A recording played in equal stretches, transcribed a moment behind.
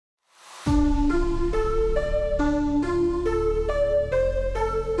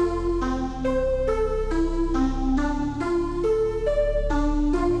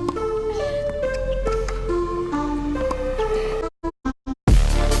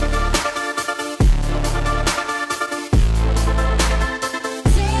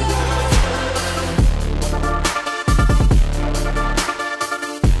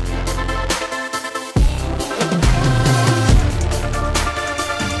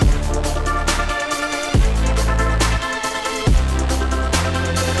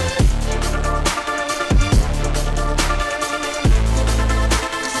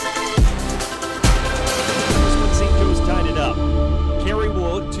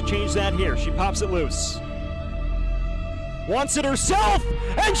change that here. She pops it loose. Wants it herself,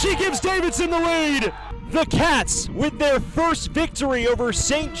 and she gives Davidson the lead. The Cats with their first victory over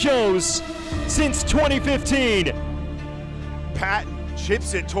St. Joe's since 2015. Patton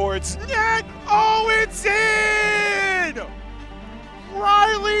chips it towards net. Oh, it's in!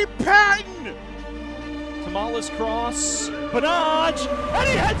 Riley Patton! Tamales cross, Banaj, and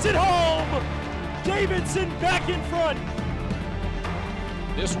he heads it home! Davidson back in front.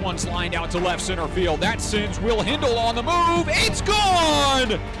 This one's lined out to left center field. That sends Will Hindle on the move. It's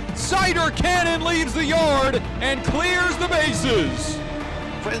gone! Cider Cannon leaves the yard and clears the bases.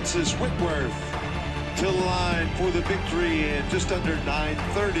 Francis Whitworth to the line for the victory in just under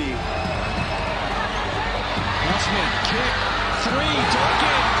 9:30. Freshman kick, 3,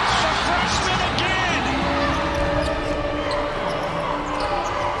 Durkin, the freshman again!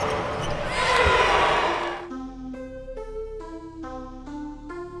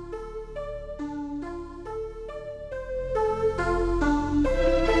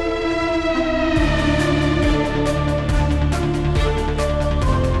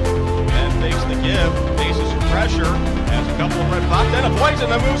 Pressure, has a couple of red pop, then a poison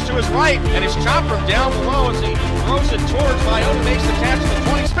that moves to his right, and it's chopped from down below as he throws it towards Iona. Makes the catch at the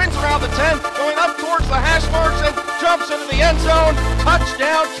 20, spins around the 10, going up towards the hash marks and jumps into the end zone.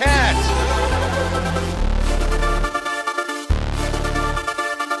 Touchdown, Cats!